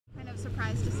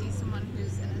surprised to see someone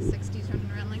who's in his 60s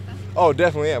running around like that? Oh,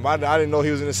 definitely am. I didn't know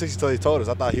he was in the 60s until he told us.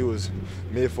 I thought he was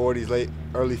mid-40s,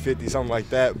 early 50s, something like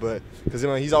that. But because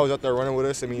he's always out there running with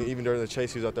us. I mean, even during the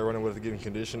chase, he was out there running with us, getting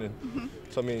conditioning.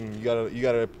 So I mean, you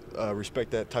gotta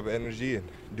respect that type of energy and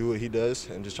do what he does,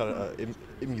 and just try to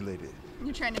emulate it.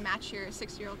 You're trying to match your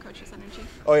 60-year-old coach's energy.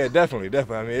 Oh yeah, definitely.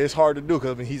 I mean, it's hard to do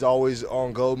because he's always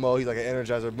on go mode. He's like an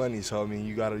Energizer bunny. So I mean,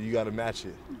 you gotta match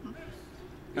it.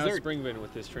 How's spring been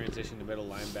with this transition to middle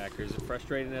linebacker? Is it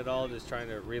frustrating at all, just trying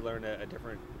to relearn a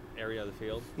different area of the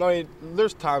field? No, I mean,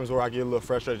 there's times where I get a little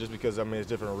frustrated just because, I mean, it's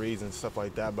different reads and stuff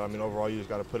like that. But, I mean, overall, you just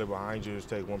got to put it behind you. Just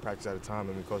take one practice at a time.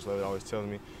 I mean, Coach Levitt always tells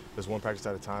me just one practice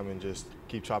at a time and just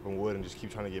keep chopping wood and just keep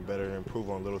trying to get better and improve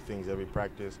on little things every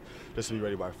practice just to be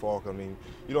ready by fall. I mean,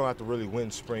 you don't have to really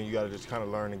win spring. You got to just kind of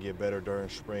learn and get better during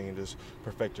spring and just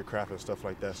perfect your craft and stuff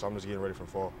like that. So I'm just getting ready for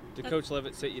fall. Did Coach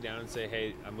Levitt sit you down and say,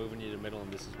 hey, I'm moving you to middle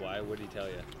and this is why? What did he tell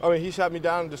you? I mean, he sat me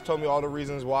down and just told me all the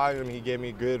reasons why. I mean, he gave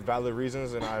me good, valid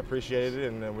reasons, and I appreciated it,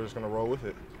 and then we're just going to roll with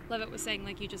it. Levitt was saying,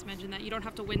 like you just mentioned, that you don't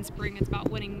have to win spring, it's about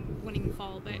winning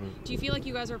fall. But do you feel like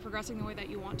you guys are progressing the way that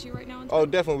you want to right now? Oh,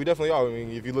 definitely. We definitely are. I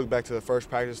mean, if you look back to the first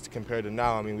practice compared to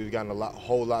now, I mean, we've gotten a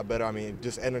whole lot better. I mean,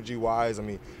 just energy-wise, I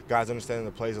mean, guys understanding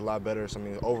the plays a lot better. So, I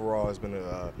mean, overall, it's been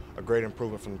a great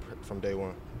improvement from day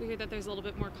one. We hear that there's a little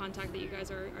bit more contact that you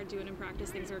guys are doing in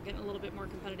practice. Things are getting a little bit more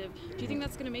competitive. Do you think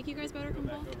that's going to make you guys better come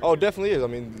fall? Oh, definitely is. I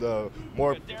mean, the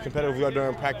more competitive we are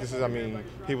during practices, I mean,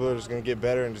 people are just going to get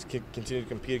better and just continue to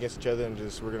compete against each other, and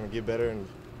just we're going to get better and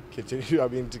continue, I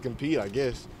mean, to compete, I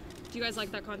guess. Do you guys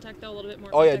like that contact, though, a little bit more?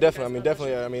 Oh, yeah, definitely. I mean,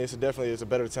 definitely. I mean, it's a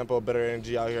better tempo, better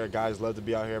energy out here. Guys love to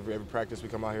be out here every practice. We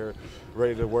come out here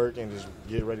ready to work and just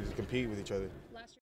get ready to compete with each other.